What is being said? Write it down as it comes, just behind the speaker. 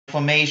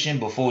information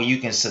before you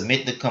can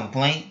submit the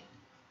complaint.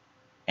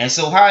 And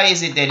so how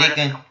is it that it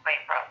can... complaint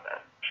process.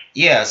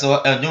 Yeah,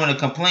 so during the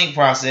complaint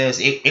process,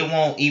 it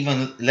won't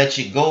even let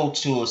you go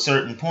to a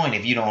certain point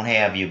if you don't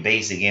have your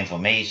basic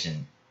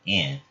information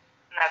in.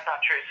 That's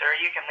not true, sir.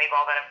 You can leave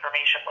all that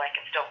information blank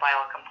and still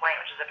file a complaint,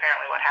 which is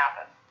apparently what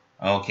happened.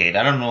 Okay,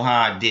 I don't know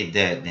how I did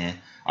that then.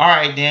 All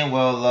right then.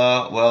 Well,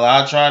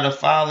 I'll try to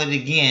file it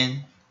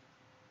again,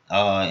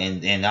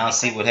 and I'll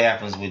see what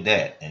happens with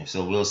that. And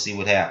so we'll see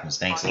what happens.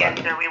 Thanks a lot.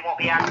 Yes, sir. We won't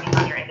be acting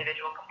on your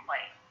individual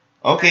complaint.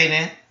 Okay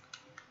then.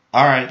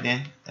 All right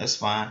then. That's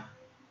fine.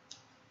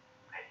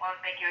 Okay, well,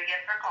 thank you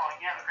again for calling.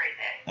 You have a great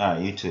day. All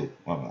right, you too.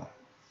 Bye bye.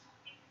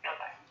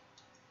 Bye-bye.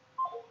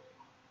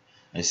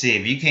 And see,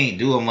 if you can't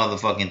do a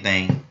motherfucking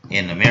thing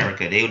in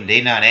America,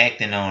 they not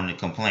acting on the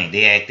complaint.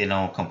 They acting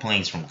on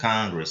complaints from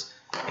Congress,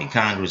 and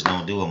Congress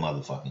don't do a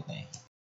motherfucking thing.